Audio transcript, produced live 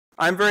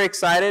I'm very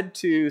excited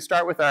to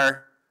start with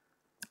our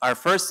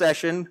first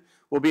session.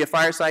 Will be a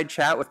fireside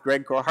chat with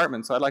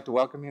Kroah-Hartman, so I'd like to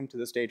welcome him to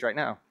the stage right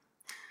now.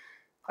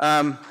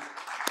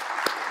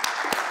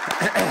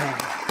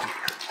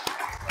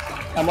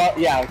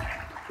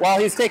 While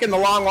he's taking the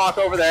long walk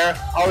over there,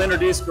 I'll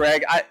introduce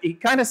Greg. He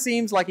kind of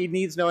seems like he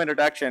needs no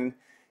introduction.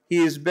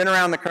 He's been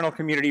around the kernel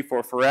community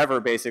for forever,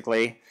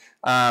 basically.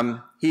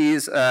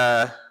 He's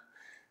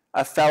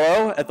a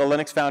fellow at the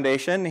Linux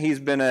Foundation. He's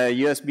been a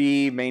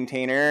USB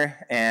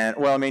maintainer and,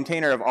 well, a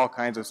maintainer of all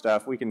kinds of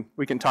stuff. We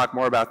can talk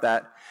more about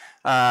that.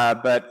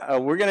 But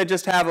we're going to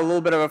just have a little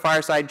bit of a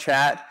fireside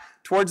chat.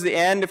 Towards the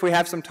end, if we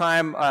have some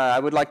time, I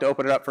would like to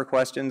open it up for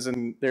questions,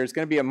 and there's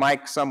going to be a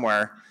mic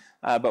somewhere,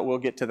 but we'll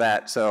get to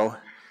that. So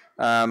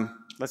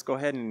let's go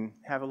ahead and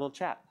have a little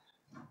chat.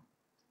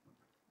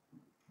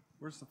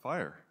 Where's the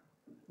fire?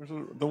 Where's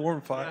the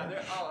warm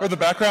fire? Or the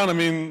background? I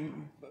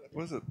mean,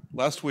 what was it?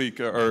 Last week,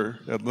 or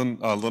at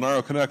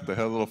Linaro Connect, they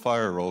had a little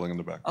fire rolling in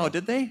the background. Oh,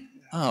 did they?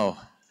 Oh.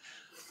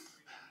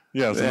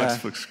 Yeah, it was a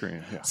Netflix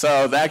screen. Yeah.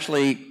 So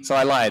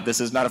I lied.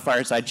 This is not a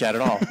fireside chat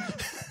at all.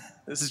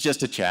 This is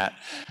just a chat.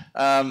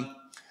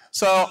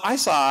 So I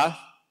saw,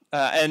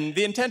 and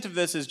the intent of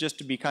this is just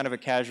to be kind of a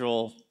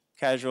casual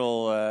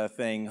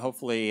thing.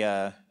 Hopefully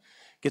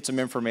get some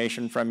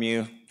information from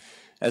you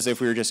as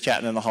if we were just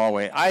chatting in the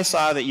hallway. I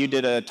saw that you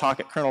did a talk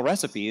at Kernel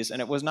Recipes, and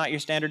it was not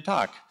your standard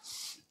talk.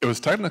 It was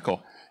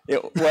technical.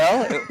 It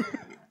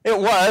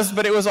was,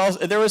 but it was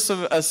also, there was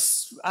some,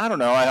 I don't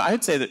know,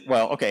 I'd say that,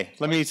 well, okay,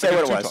 let me say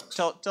what it was.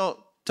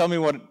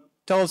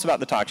 Tell us about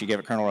the talk you gave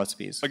at Kernel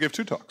Recipes. I gave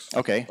 2 talks.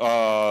 Okay.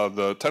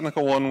 The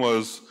technical one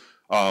was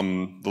the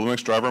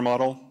Linux driver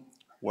model,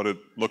 what it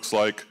looks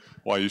like,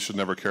 why you should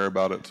never care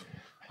about it,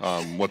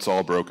 what's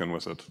all broken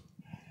with it,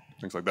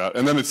 things like that.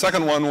 And then the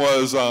second one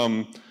was,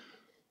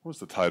 what was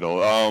the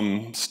title?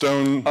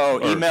 Stone. Oh,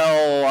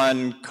 email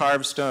on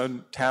carved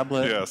stone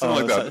tablet. Yeah,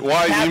 something like that.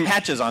 Why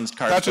patches on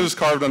carved patches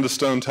stone. Carved onto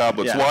stone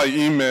tablets. Yeah. Why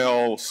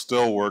email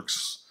still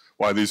works.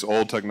 Why these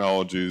old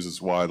technologies is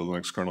why the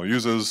Linux kernel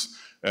uses,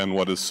 and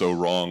what is so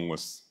wrong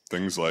with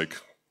things like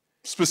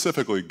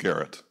specifically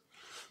Garrett.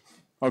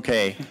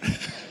 Okay.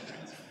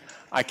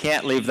 I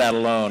can't leave that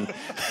alone.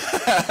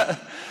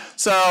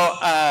 So,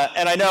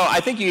 and I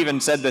think you even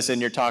said this in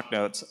your talk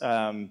notes.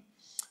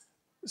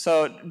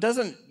 So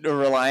doesn't the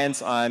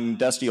reliance on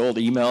dusty old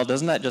email,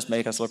 doesn't that just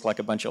make us look like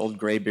a bunch of old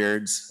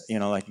graybeards,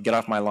 like get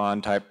off my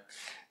lawn type?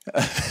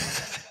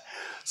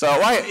 So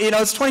why,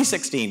 it's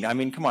 2016. I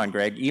mean, come on,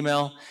 Greg,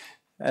 email,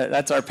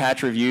 that's our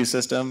patch review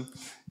system.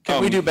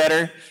 Can we do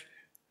better?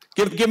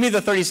 Give me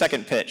the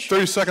 30-second pitch.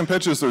 30-second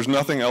pitch is there's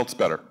nothing else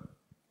better.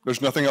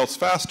 There's nothing else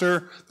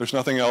faster. There's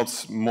nothing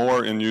else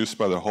more in use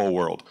by the whole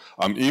world.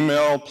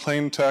 Email,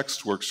 plain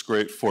text works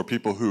great for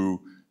people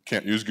who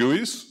can't use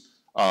GUIs.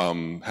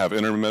 Have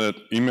intermittent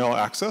email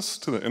access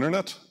to the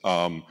internet.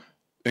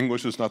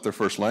 English is not their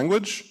first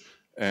language,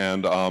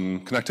 and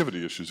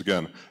connectivity issues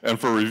again. And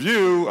for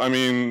review, I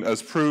mean,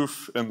 as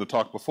proof in the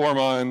talk before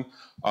mine,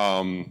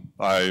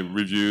 I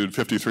reviewed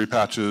 53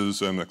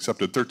 patches and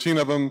accepted 13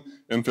 of them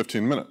in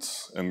 15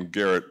 minutes. And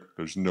Garrett,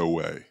 there's no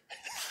way.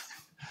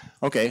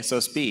 Okay, so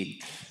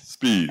speed.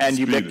 Speed. And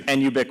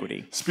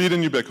ubiquity. Speed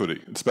and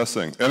ubiquity, it's the best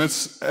thing. And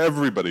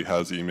everybody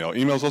has email.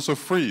 Email is also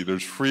free.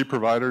 There's free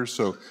providers,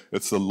 so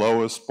it's the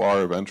lowest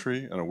bar of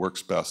entry, and it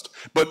works best.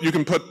 But you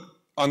can put,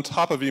 on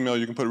top of email,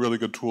 you can put really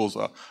good tools.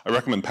 I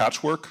recommend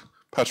Patchwork.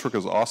 Patchwork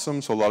is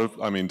awesome. So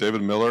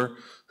David Miller,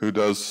 who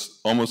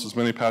does almost as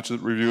many patch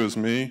review as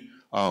me,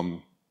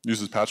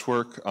 uses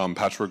Patchwork.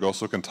 Patchwork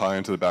also can tie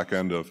into the back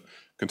end of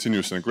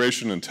continuous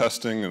integration and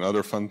testing and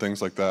other fun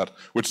things like that,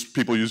 which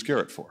people use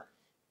Garrett for.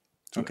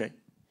 Okay.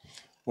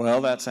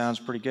 Well, that sounds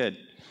pretty good.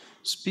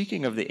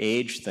 Speaking of the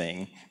age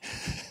thing,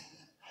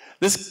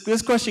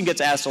 this question gets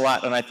asked a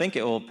lot, and I think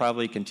it will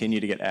probably continue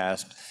to get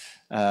asked.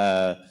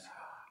 Are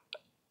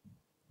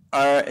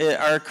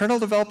kernel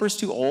developers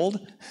too old?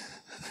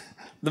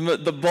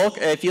 The bulk,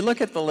 if you look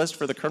at the list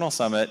for the Kernel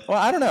Summit, well,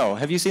 I don't know.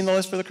 Have you seen the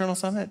list for the Kernel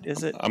Summit?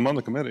 Is it? I'm on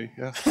the committee,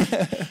 yeah.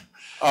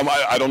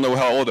 I don't know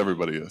how old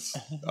everybody is.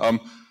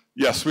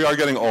 Yes, we are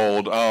getting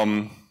old.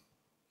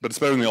 But it's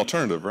better than the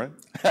alternative, right?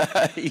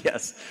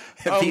 Yes,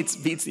 it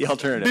beats the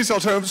alternative. Beats the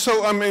alternative.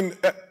 So, I mean,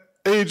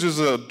 age is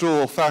a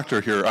dual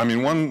factor here. I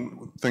mean,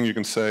 one thing you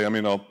can say,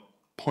 I'll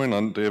point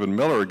on David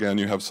Miller again.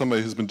 You have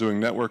somebody who's been doing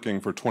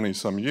networking for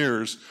 20-some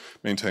years,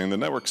 maintaining the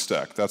network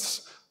stack.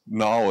 That's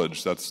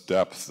knowledge, that's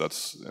depth,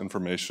 that's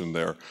information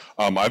there.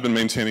 I've been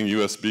maintaining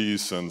USB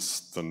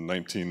since the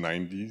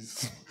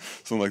 1990s,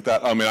 something like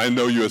that. I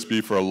know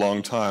USB for a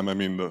long time.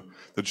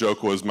 The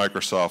joke was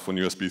Microsoft, when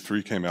USB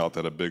 3 came out,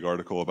 that a big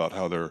article about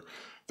how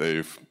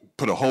they've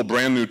put a whole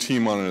brand new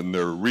team on it and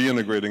they're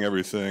reintegrating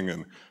everything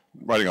and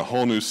writing a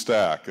whole new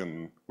stack.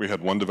 And we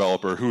had one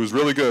developer who was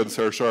really good,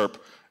 Sarah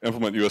Sharp,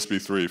 implement USB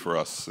 3 for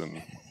us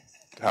in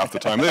half the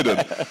time they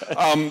did.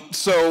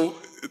 So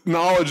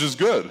knowledge is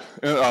good.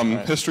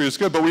 History is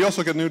good. But we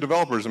also get new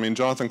developers.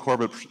 Jonathan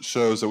Corbett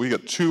shows that we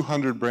get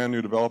 200 brand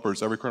new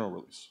developers every kernel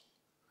release.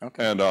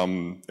 Okay.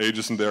 And Age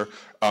isn't there.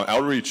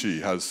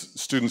 Outreachy has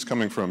students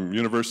coming from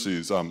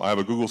universities. I have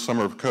a Google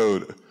Summer of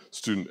Code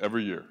student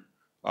every year.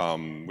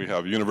 We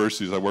have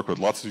universities. I work with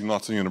lots of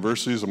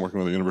universities. I'm working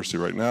with a university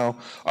right now.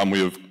 We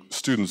have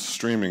students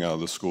streaming out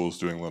of the schools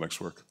doing Linux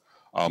work.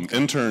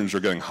 Interns are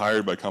getting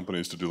hired by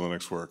companies to do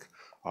Linux work.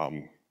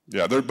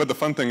 Yeah, but the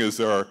fun thing is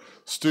there are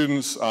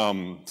students,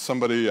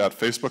 somebody at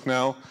Facebook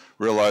now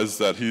realized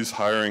that he's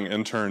hiring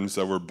interns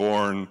that were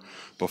born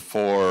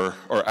before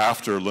or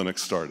after Linux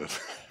started.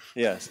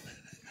 Yes.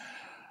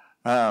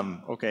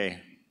 Okay,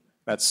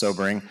 that's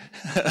sobering.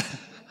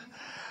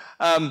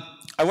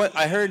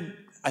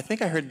 I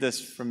think I heard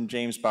this from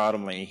James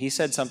Bottomley. He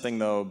said something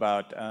though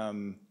about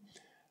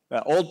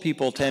that old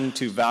people tend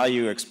to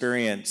value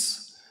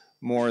experience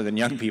more than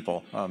young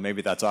people.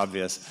 Maybe that's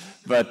obvious,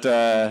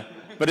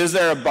 but is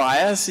there a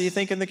bias, you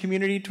think, in the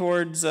community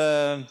towards,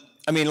 I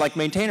mean, like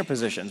maintainer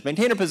positions?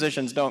 Maintainer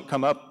positions don't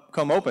come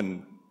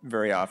open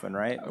very often,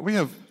 right? We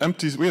have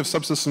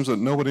subsystems that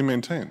nobody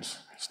maintains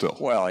still.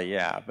 Well,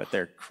 yeah, but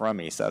they're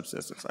crummy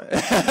subsystems.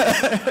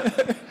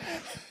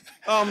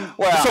 I'm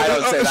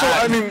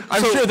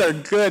sure they're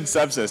good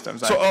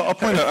subsystems. So I'll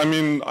point out, I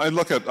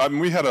mean,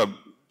 we had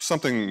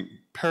something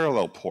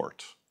parallel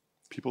port.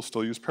 People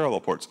still use parallel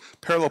ports.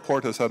 Parallel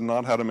port has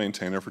not had a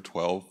maintainer for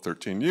 12,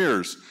 13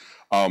 years.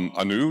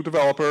 A new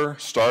developer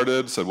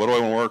started, said, what do I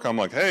want to work on? I'm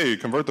like, hey,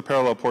 convert the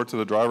parallel port to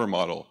the driver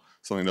model.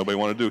 Something nobody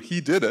wanted to do.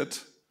 He did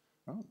it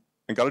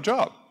and got a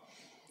job.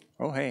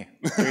 Oh, hey,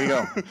 there you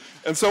go.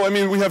 And so, I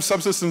mean, we have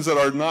subsystems that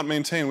are not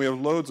maintained. We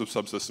have loads of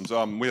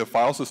subsystems. We have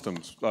file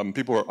systems.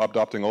 People are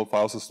adopting old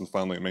file systems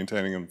finally,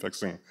 maintaining them,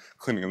 fixing,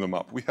 cleaning them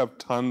up. We have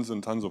tons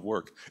and tons of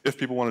work if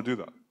people want to do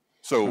that.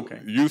 So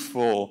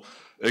youthful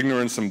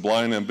ignorance and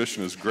blind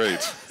ambition is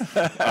great.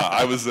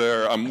 I was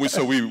there.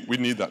 We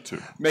need that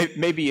too.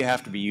 Maybe you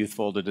have to be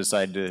youthful to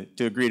decide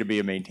to agree to be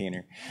a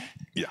maintainer.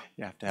 Yeah.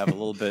 You have to have a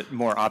little bit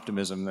more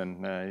optimism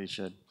than you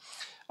should.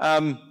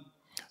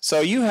 So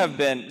you have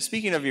been,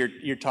 speaking of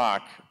your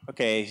talk,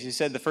 okay, you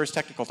said the first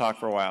technical talk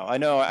for a while. I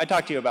know I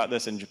talked to you about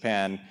this in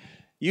Japan.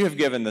 You have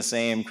given the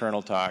same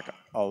kernel talk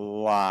a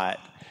lot.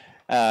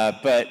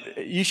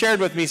 But you shared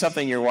with me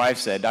something your wife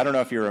said. I don't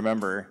know if you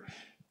remember.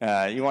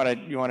 You want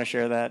to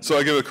share that? So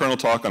I give a kernel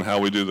talk on how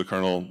we do the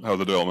kernel, how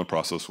the development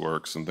process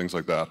works and things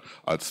like that.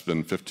 It's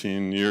been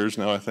 15 years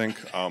now, I think.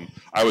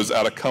 I was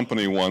at a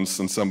company once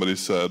and somebody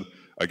said,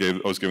 I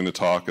was giving the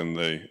talk and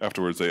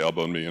afterwards they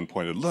elbowed me and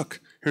pointed, look,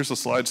 here's the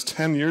slides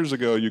 10 years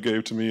ago you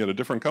gave to me at a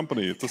different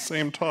company. It's the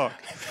same talk.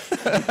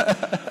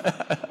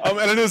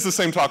 And it is the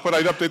same talk, but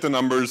I'd update the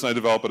numbers and I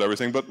develop it,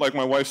 everything. But like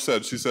my wife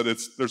said, she said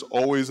there's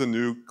always a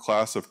new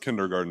class of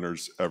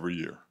kindergartners every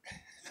year.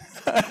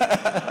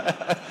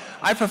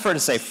 I prefer to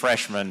say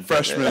freshmen.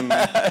 Freshmen.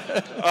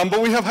 But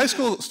we have high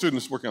school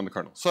students working on the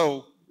kernel.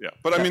 So, yeah.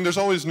 But I mean, there's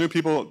always new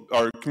people.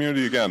 Our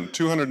community, again,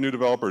 200 new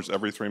developers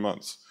every 3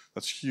 months.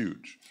 That's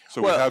huge.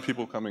 So we have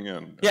people coming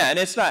in. Yeah, and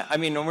it's not, I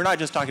mean, we're not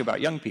just talking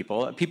about young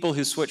people. People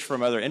who switch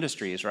from other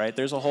industries, right?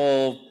 There's a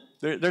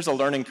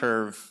learning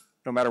curve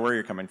no matter where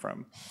you're coming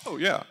from. Oh,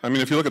 yeah. I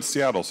mean, if you look at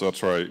Seattle, so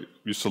that's where I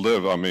used to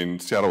live. I mean,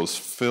 Seattle is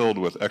filled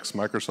with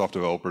ex-Microsoft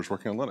developers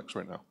working on Linux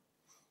right now.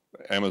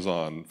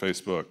 Amazon,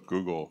 Facebook,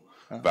 Google,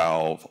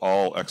 Valve,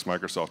 all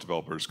ex-Microsoft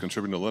developers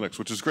contributing to Linux,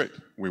 which is great.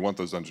 We want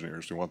those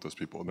engineers, we want those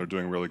people, and they're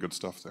doing really good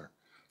stuff there.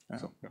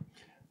 So, yeah.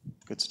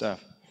 Good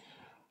stuff.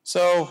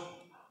 So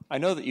I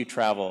know that you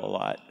travel a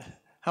lot.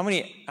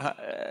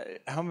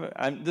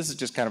 This is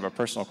just kind of a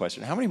personal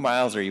question. How many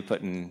miles are you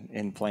putting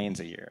in planes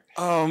a year?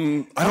 How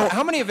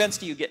many events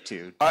do you get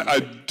to? I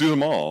do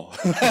them all.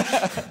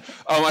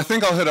 I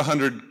think I'll hit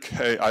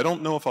 100K. I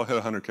don't know if I'll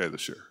hit 100K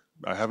this year.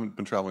 I haven't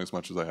been traveling as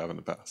much as I have in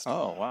the past.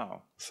 Oh,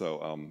 wow.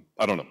 So,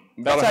 I don't know.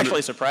 That's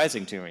actually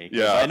surprising to me.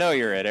 Yeah. I know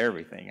you're at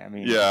everything. I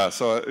mean. Yeah,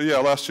 so,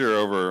 last year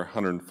over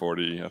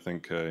 140, I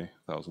think,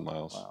 1,000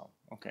 miles. Wow,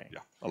 okay. Yeah,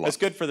 a lot. It's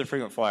good for the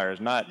frequent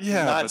flyers, not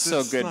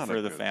so good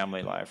for the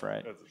family life,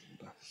 right?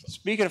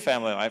 Speaking of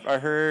family life, I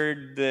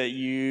heard that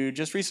you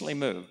just recently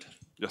moved.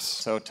 Yes.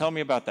 So tell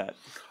me about that.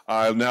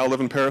 I now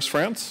live in Paris,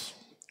 France.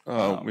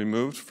 We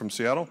moved from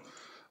Seattle.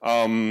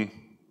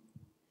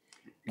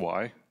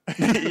 Why?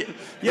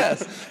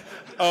 Yes.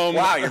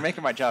 Wow, you're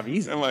making my job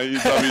easy.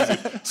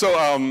 So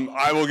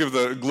I will give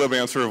the glib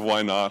answer of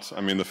why not.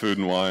 I mean, the food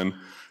and wine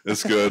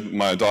is good.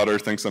 My daughter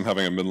thinks I'm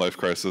having a midlife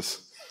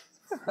crisis.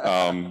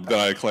 Then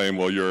I claim,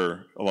 well,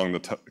 you're along the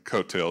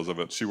coattails of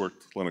it. She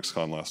worked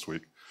LinuxCon last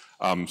week.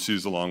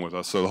 She's along with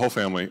us, so the whole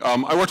family.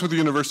 I worked with the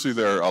university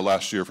there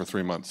last year for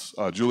 3 months.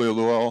 Julia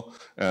Luell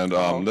and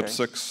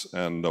Lipsix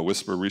and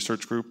Whisper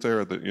Research Group there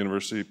at the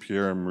university,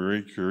 Pierre and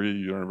Marie Curie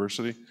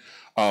University.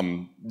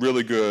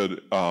 Really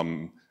good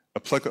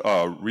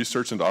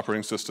research into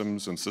operating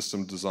systems and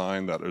system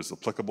design that is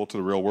applicable to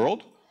the real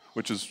world,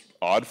 which is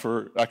odd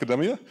for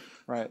academia.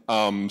 Right.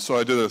 So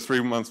I did a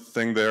 3-month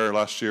thing there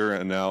last year,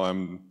 and now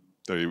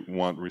they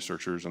want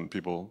researchers and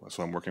people,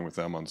 so I'm working with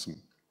them on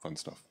some fun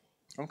stuff.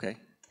 Okay.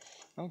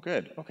 Oh,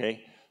 good.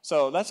 Okay.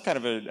 So that's kind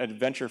of an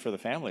adventure for the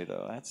family,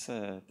 though. That's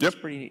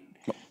pretty.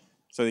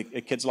 So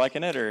the kid's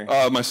liking it, or?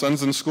 My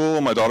son's in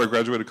school. My daughter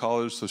graduated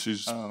college, so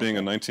she's being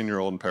a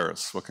 19-year-old in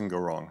Paris. What can go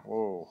wrong?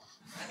 Whoa.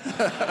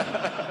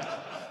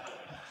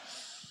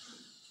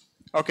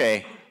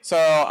 Okay, so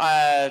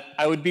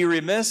I would be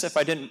remiss if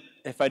I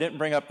didn't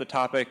bring up the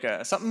topic.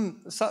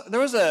 There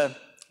was a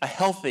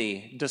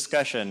healthy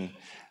discussion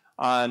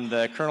on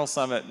the Kernel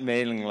Summit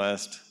mailing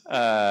list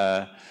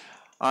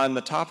on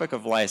the topic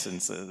of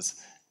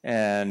licenses,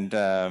 and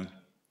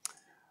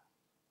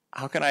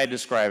how can I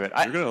describe it?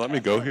 You're going to let me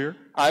go here?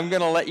 I'm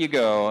going to let you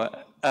go.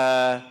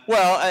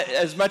 Well,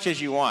 as much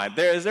as you want.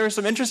 There are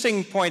some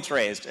interesting points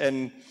raised,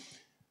 and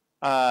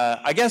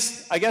I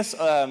guess.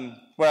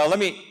 Well,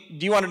 do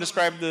you want to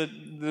describe the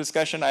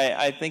discussion?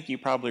 I think you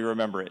probably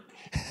remember it.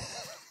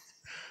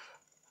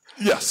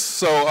 Yes.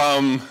 So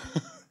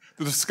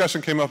the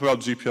discussion came up about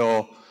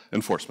GPL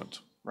enforcement.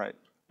 Right.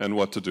 And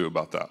what to do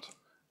about that.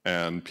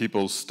 And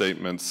people's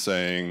statements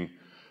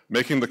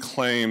making the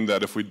claim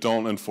that if we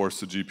don't enforce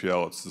the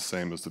GPL, it's the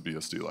same as the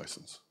BSD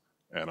license.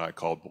 And I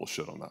called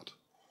bullshit on that.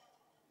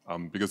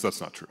 Because that's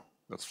not true.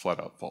 That's flat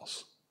out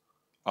false.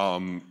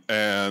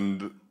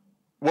 And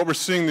what we're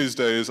seeing these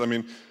days, I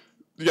mean,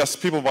 yes,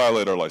 people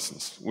violate our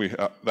license.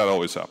 That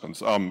always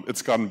happens.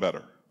 It's gotten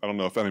better. I don't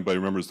know if anybody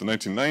remembers the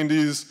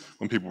 1990s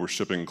when people were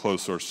shipping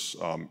closed source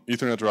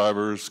Ethernet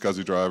drivers,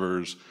 SCSI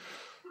drivers,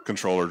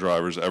 controller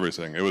drivers,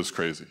 everything. It was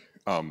crazy.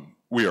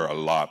 We are a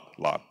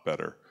lot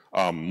better.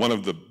 One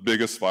of the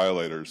biggest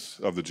violators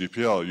of the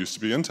GPL used to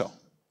be Intel.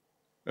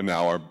 And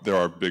now they're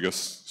our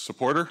biggest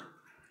supporter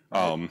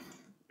on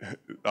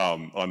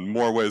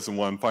more ways than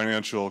one: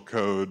 financial,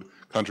 code,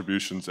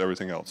 contributions,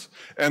 everything else.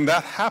 And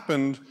that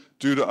happened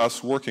due to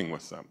us working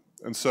with them.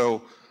 And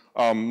so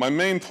my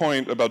main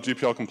point about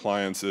GPL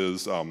compliance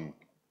is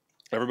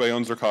everybody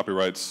owns their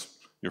copyrights.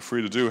 You're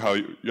free to do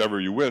however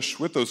you wish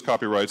with those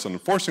copyrights and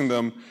enforcing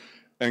them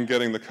and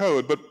getting the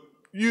code, but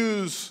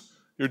use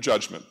your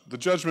judgment. The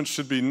judgment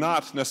should be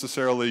not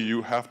necessarily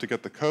you have to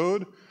get the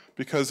code,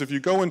 because if you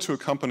go into a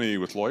company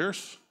with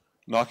lawyers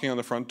knocking on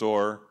the front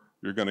door,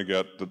 you're going to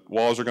get, the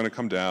walls are going to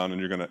come down, and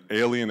you're going to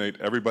alienate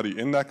everybody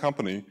in that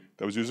company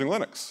that was using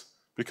Linux.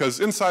 Because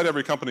inside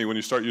every company, when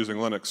you start using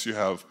Linux, you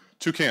have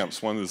two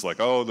camps. One is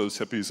like, oh, those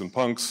hippies and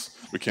punks,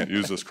 we can't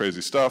use this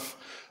crazy stuff.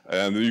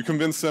 And you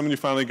convince them, and you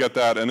finally get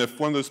that. And if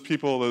one of those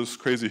people, those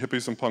crazy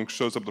hippies and punks,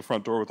 shows up at the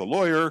front door with a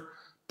lawyer,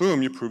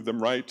 boom, you prove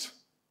them right.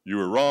 You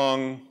were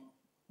wrong.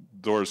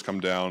 Doors come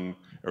down.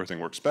 Everything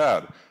works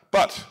bad.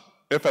 But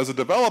if, as a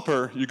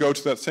developer, you go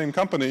to that same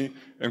company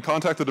and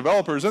contact the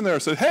developers in there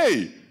and say,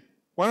 hey,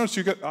 why don't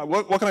you get,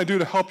 what can I do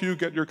to help you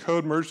get your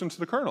code merged into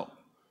the kernel?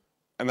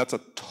 And that's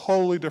a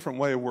totally different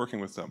way of working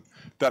with them.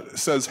 That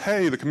says,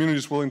 hey, the community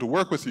is willing to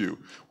work with you,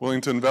 willing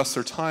to invest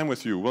their time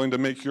with you, willing to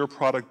make your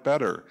product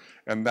better.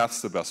 And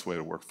that's the best way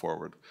to work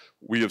forward.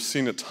 We have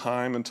seen it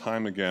time and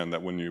time again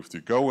that when if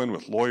you go in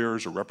with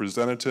lawyers or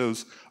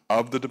representatives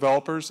of the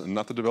developers and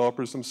not the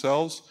developers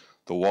themselves,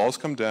 the walls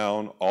come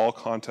down, all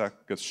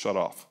contact gets shut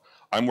off.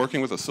 I'm working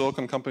with a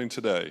silicon company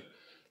today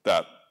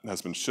that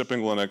has been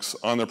shipping Linux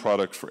on their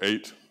product for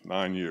 8,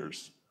 9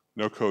 years.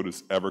 No code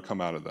has ever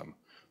come out of them.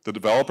 The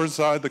developers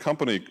side, the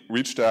company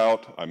reached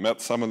out, I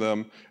met some of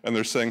them, and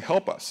they're saying,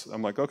 help us.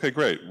 I'm like, okay,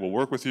 great, we'll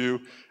work with you.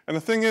 And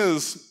the thing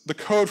is, the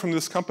code from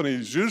this company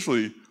is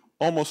usually,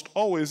 almost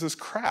always, is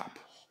crap.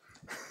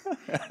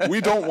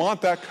 We don't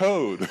want that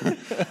code.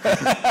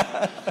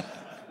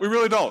 We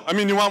really don't. I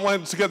mean, you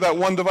want to get that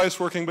one device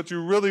working, but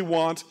you really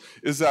want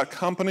is that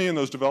company and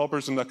those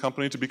developers in that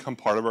company to become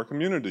part of our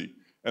community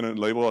and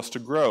enable us to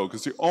grow,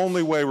 because the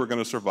only way we're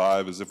going to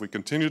survive is if we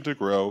continue to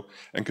grow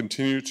and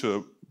continue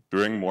to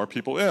bring more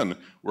people in.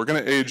 We're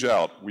going to age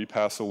out. We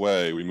pass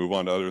away. We move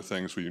on to other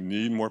things. We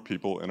need more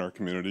people in our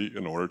community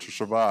in order to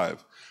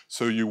survive.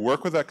 So you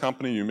work with that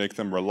company. You make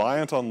them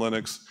reliant on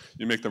Linux.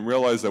 You make them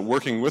realize that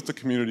working with the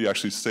community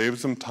actually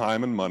saves them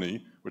time and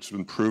money, which has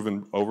been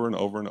proven over and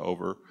over and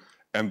over.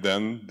 And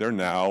then they're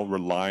now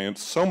reliant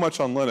so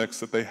much on Linux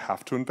that they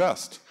have to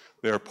invest.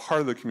 They are part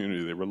of the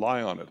community. They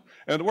rely on it.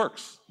 And it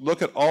works.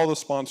 Look at all the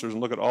sponsors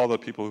and look at all the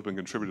people who've been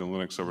contributing to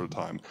Linux over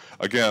time.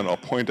 Again, I'll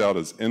point out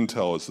as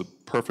Intel is the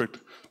perfect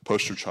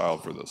poster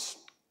child for this.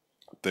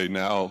 They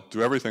now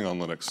do everything on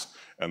Linux,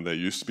 and they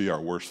used to be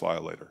our worst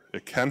violator.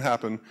 It can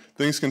happen.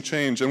 Things can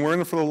change, and we're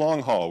in it for the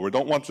long haul. We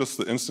don't want just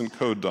the instant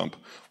code dump.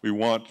 We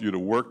want you to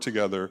work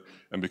together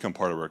and become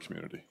part of our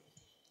community.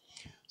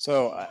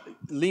 So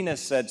Linus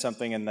said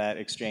something in that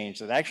exchange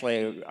that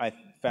actually I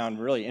found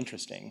really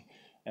interesting.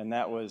 And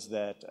that was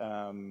that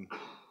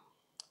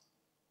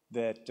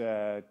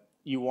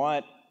you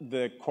want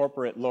the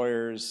corporate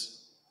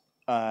lawyers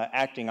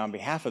acting on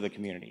behalf of the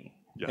community,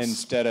 yes,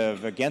 instead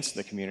of against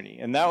the community.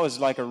 And that was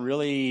like a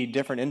really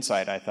different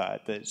insight, I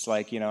thought. That's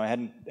like, you know, I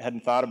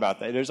hadn't thought about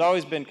that. There's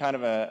always been kind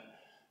of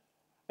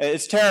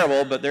it's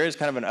terrible, but there is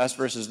kind of an us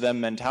versus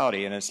them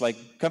mentality. And it's like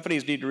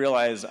companies need to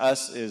realize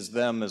us is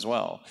them as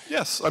well.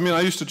 Yes, I mean,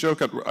 I used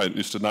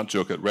to not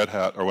joke at Red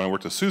Hat, or when I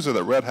worked at SUSE,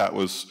 that Red Hat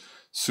was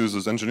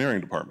SUSE's engineering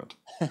department.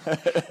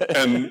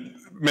 And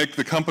make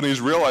the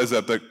companies realize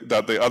that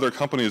the other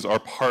companies are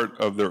part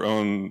of their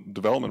own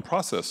development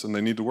process and they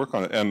need to work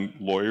on it, and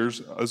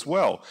lawyers as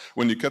well.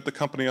 When you get the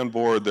company on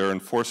board, they're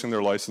enforcing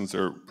their license,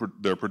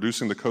 they're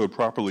producing the code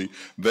properly,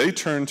 they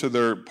turn to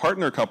their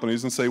partner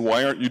companies and say,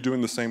 why aren't you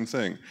doing the same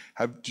thing?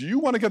 Do you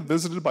want to get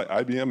visited by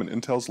IBM and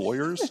Intel's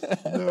lawyers?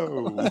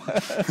 No.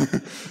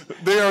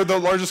 They are the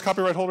largest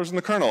copyright holders in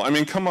the kernel. I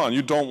mean, come on,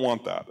 you don't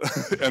want that.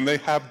 And they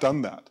have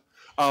done that.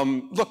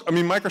 Look, I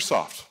mean,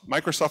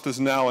 Microsoft is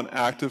now an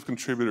active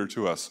contributor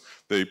to us.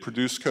 They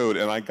produce code,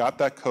 and I got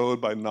that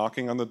code by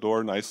knocking on the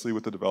door nicely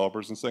with the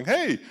developers and saying,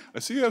 hey, I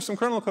see you have some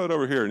kernel code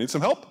over here. Need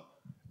some help?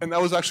 And that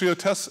was actually a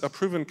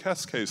proven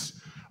test case.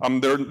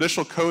 Their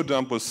initial code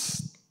dump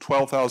was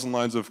 12,000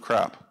 lines of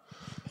crap.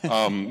 We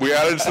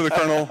added it to the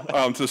kernel,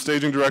 to the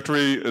staging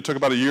directory. It took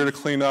about a year to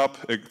clean up.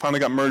 It finally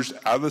got merged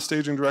out of the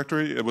staging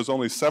directory. It was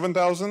only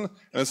 7,000, and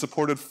it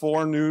supported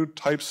 4 new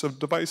types of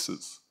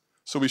devices.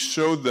 So we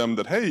showed them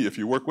that, hey, if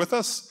you work with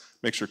us,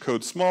 makes your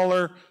code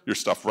smaller, your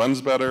stuff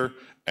runs better,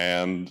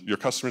 and your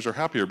customers are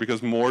happier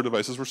because more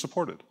devices were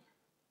supported.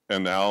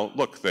 And now,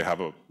 look, they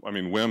have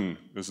Wim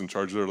is in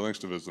charge of their Linux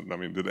division. I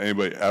mean, did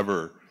anybody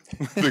ever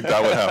think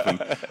that would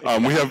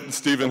happen? We have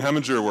Stephen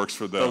Heminger works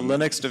for them. The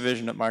Linux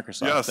division at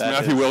Microsoft. Yes,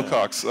 Matthew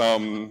Wilcox,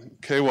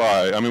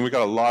 KY. I mean, we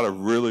got a lot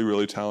of really,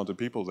 really talented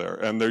people there.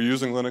 And they're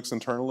using Linux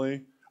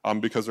internally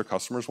because their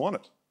customers want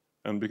it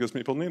and because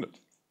people need it.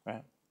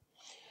 Right.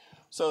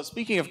 So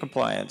speaking of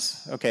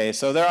compliance, okay,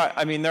 so there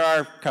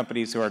are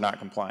companies who are not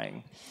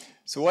complying.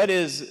 So what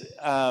is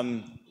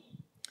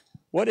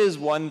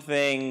one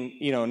thing,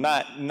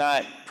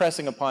 not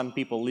pressing upon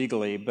people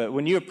legally, but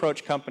when you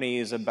approach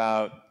companies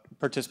about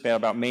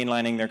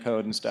mainlining their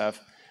code and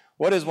stuff,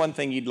 what is one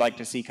thing you'd like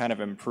to see kind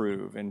of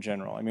improve in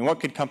general? I mean, what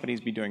could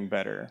companies be doing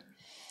better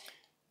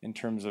in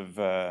terms of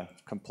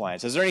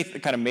compliance? Is there any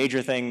kind of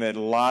major thing that a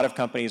lot of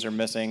companies are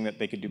missing that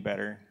they could do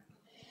better?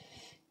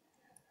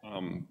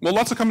 Well,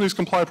 lots of companies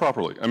comply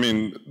properly. I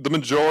mean,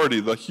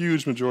 the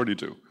huge majority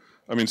do.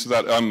 I mean, so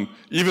that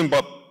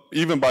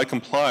even by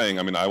complying,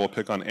 I mean, I will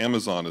pick on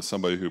Amazon as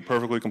somebody who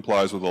perfectly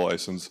complies with the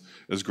license,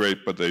 is great,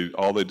 but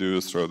all they do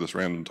is throw this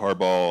random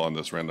tarball on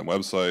this random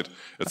website.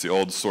 It's the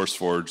old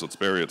SourceForge, let's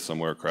bury it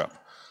somewhere crap.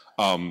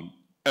 And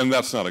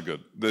that's not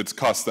it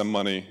costs them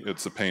money,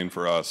 it's a pain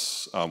for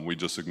us, we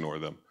just ignore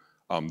them.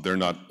 They're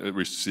not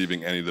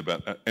receiving any of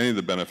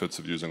the benefits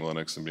of using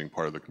Linux and being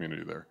part of the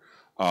community there.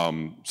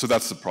 So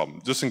that's the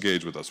problem. Just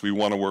engage with us. We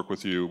want to work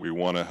with you. We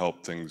want to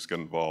help things get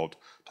involved.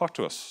 Talk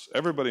to us.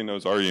 Everybody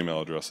knows our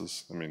email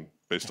addresses. I mean,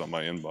 based on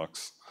my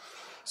inbox.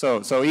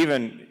 So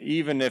even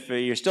if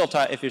you're still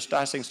if you're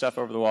tossing stuff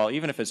over the wall,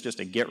 even if it's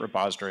just a Git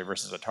repository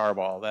versus a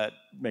tarball, that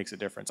makes a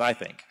difference, I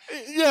think.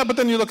 Yeah, but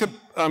then you look at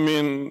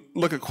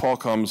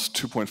Qualcomm's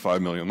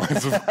 2.5 million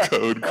lines of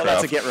code. Well,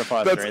 that's a Git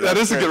repository. That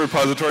is a Git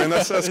repository, and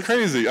that's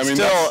crazy. I mean,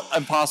 still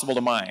impossible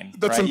to mine.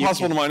 That's right?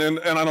 Impossible to mine, and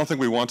I don't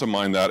think we want to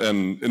mine that.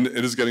 And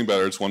it is getting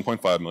better. It's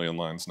 1.5 million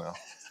lines now.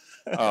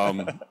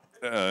 And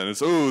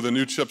it's the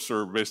new chips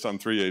are based on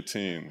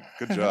 318.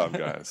 Good job,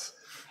 guys.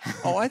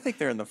 Oh, I think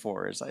they're in the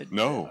 4s.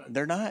 No.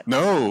 They're not?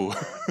 No.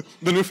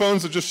 The new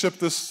phones that just shipped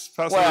this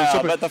past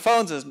Well, but the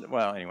phones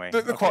anyway.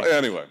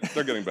 Anyway,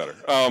 they're getting better.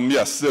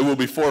 Yes, it will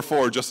be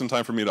 4.4 just in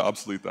time for me to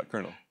obsolete that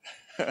kernel.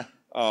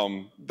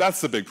 That's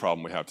the big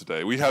problem we have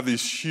today. We have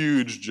these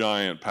huge,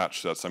 giant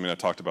patch sets. I mean, I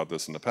talked about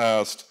this in the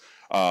past.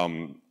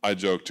 I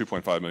joke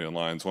 2.5 million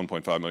lines,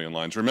 1.5 million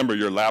lines. Remember,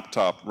 your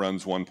laptop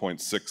runs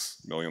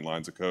 1.6 million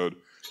lines of code.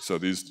 So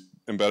these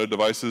embedded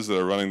devices that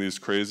are running these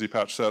crazy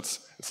patch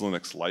sets, it's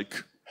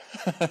Linux-like.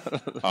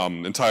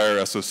 Entire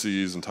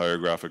SoCs, entire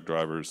graphic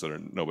drivers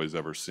that nobody's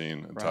ever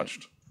seen and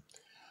touched.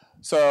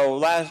 So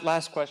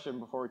last question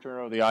before we turn it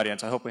over to the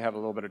audience. I hope we have a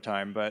little bit of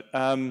time. But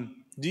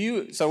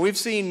so we've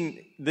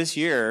seen this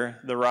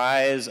year the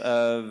rise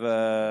of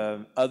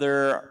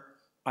other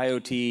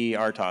IoT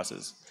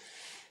RTOSs,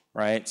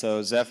 right?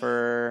 So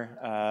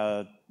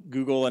Zephyr,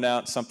 Google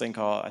announced something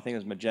called, I think it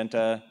was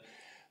Magenta.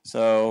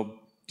 So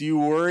do you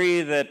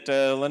worry that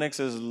Linux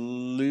is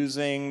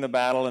losing the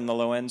battle in the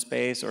low-end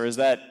space, or is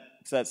that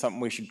something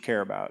we should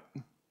care about?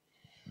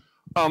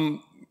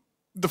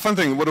 The fun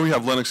thing, what do we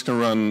have? Linux can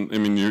run, I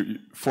mean,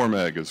 4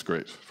 meg is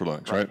great for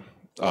Linux, right?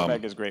 4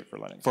 meg is great for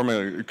Linux. 4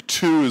 meg,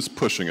 2 is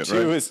pushing it,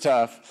 right? 2 is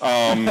tough.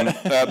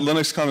 At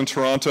LinuxCon in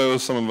Toronto,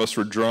 some of us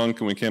were drunk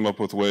and we came up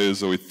with ways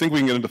that we think we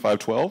can get into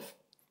 512.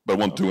 But it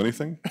won't do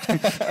anything.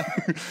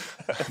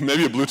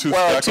 Maybe a Bluetooth.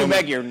 Well, at 2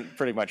 meg, you're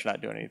pretty much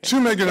not doing anything. 2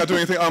 meg, you're not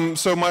doing anything.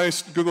 So my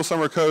Google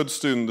Summer Code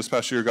student this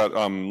past year got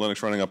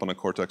Linux running up on a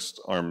Cortex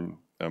ARM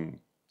M3.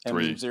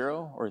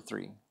 M0 or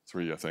 3?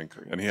 3, I think.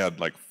 And he had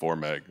like 4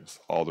 meg,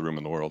 all the room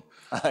in the world.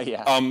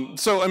 Yeah.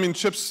 So, I mean,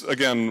 chips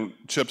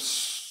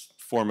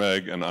 4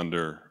 meg and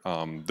under,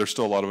 there's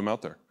still a lot of them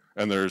out there.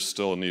 And there's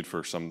still a need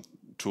for some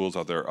tools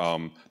out there.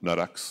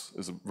 NetX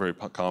is a very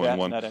common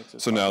one.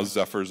 So now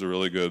Zephyr is a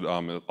really good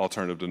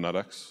alternative to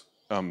NetX.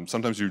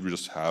 Sometimes you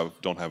just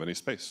don't have any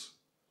space,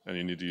 and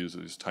you need to use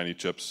these tiny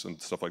chips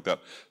and stuff like that.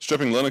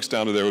 Stripping Linux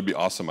down to there would be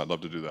awesome. I'd love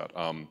to do that.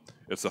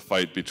 It's a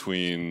fight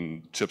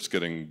between chips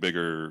getting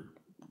bigger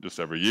just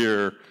every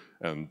year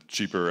and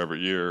cheaper every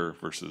year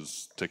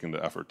versus taking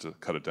the effort to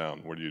cut it down?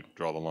 Where do you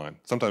draw the line?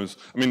 Sometimes,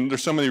 I mean,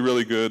 there's so many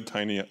really good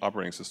tiny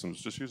operating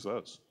systems. Just use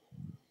those.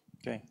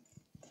 Okay.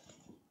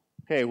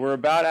 Okay, we're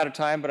about out of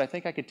time, but I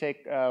think I could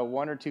take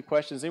 1 or 2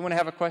 questions. Anyone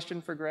have a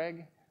question for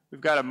Greg? We've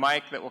got a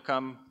mic that will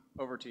come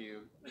over to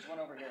you. There's one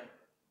over here.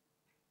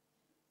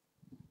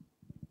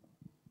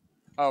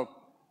 Oh,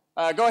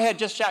 go ahead,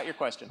 just shout your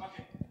question.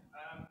 Okay. The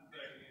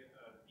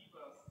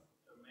debug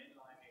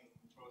mainlining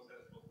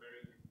process was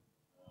very,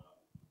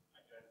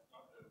 I guess,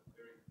 not a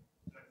very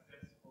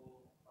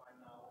successful by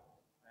now.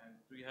 And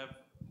do you have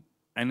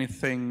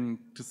anything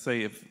to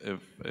say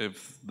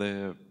if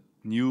the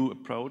new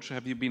approach,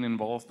 have you been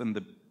involved in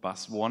the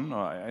bus one,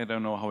 or I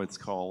don't know how it's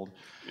called?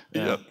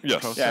 Yes.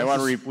 Yeah, I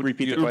want to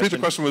repeat the question. Repeat the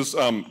question was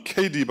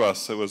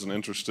KDBus. It was an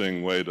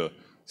interesting way to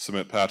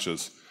submit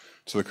patches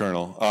to the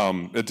kernel.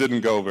 It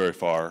didn't go very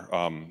far.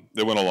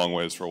 It went a long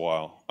ways for a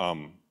while.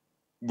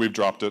 We've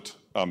dropped it.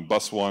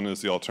 Bus one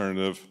is the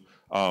alternative.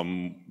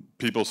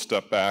 People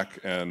stepped back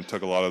and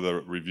took a lot of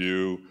the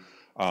review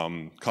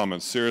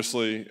comments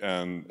seriously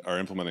and are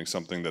implementing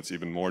something that's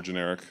even more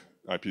generic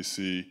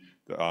IPC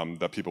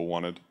that people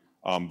wanted.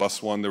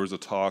 Bus one, there was a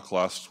talk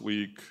last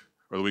week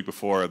or the week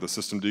before at the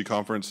System D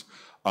conference.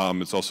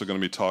 It's also going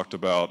to be talked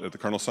about at the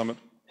Kernel Summit.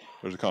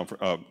 There's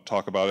a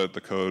talk about it.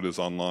 The code is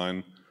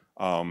online,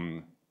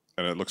 and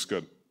it looks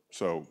good.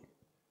 So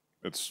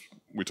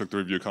we took the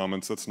review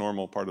comments. That's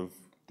normal part of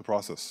the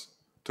process.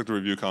 Took the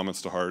review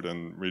comments to heart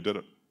and redid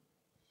it.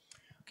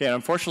 Okay,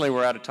 unfortunately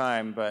we're out of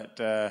time, but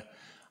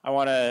I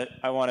want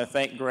to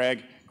thank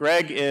Greg.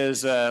 Greg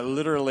is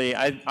literally,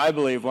 I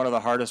believe, one of the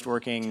hardest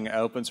working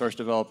open source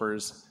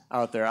developers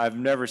out there. I've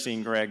never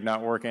seen Greg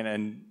not working,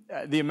 and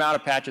the amount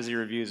of patches he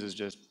reviews is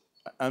just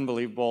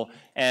unbelievable.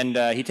 And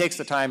he takes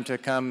the time to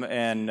come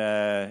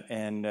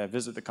and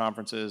visit the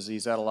conferences.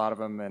 He's at a lot of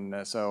them,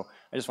 and so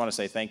I just want to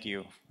say thank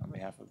you on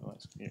behalf of the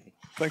community.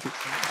 Thank you.